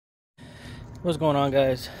What's going on,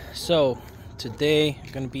 guys? So today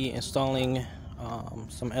I'm going to be installing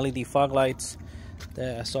some LED fog lights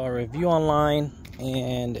that I saw a review online,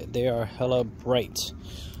 and they are hella bright.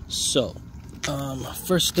 So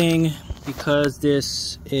first thing, because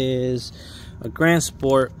this is a Grand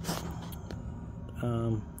Sport,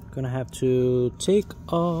 I'm gonna have to take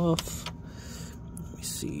off, let me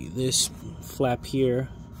see, this flap here.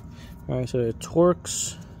 All right, so the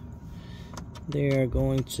Torx, they are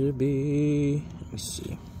going to be, let me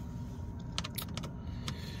see,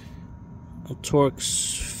 a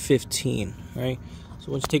Torx 15, right?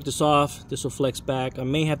 So once you take this off, this will flex back. I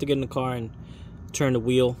may have to get in the car and turn the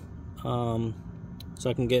wheel so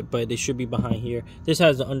I can get, but they should be behind here. This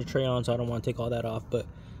has the under tray on, so I don't want to take all that off, but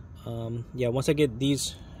yeah, once I get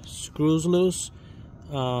these screws loose,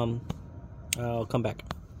 I'll come back.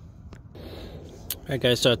 Alright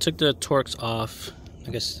guys, so I took the Torx off,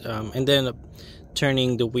 I guess, and then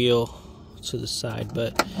turning the wheel to the side,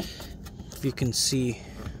 but if you can see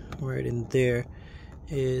right in there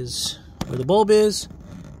is where the bulb is.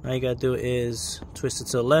 All you gotta do is twist it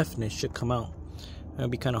to the left and it should come out. It'll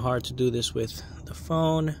be kind of hard to do this with the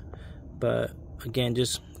phone, but again,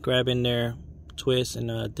 just grab in there, twist,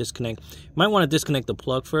 and disconnect. You might want to disconnect the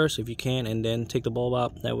plug first if you can, and then take the bulb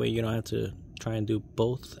out. That way you don't have to try and do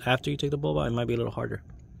both after you take the bulb out. It might be a little harder.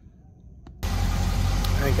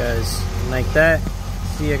 Alright guys, like that.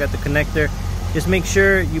 See, I got the connector. Just make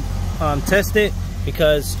sure you test it,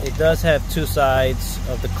 because it does have two sides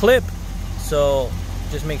of the clip. So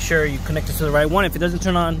just make sure you connect it to the right one. If it doesn't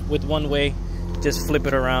turn on with one way, just flip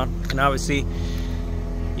it around. And obviously,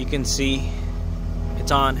 you can see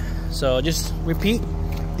it's on. So just repeat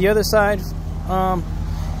the other side.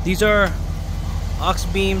 These are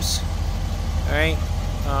aux beams. All right,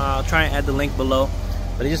 I'll try and add the link below.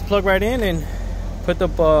 But you just plug right in and put the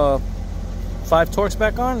 5 Torx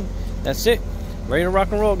back on. That's it. Ready to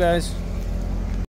rock and roll, guys.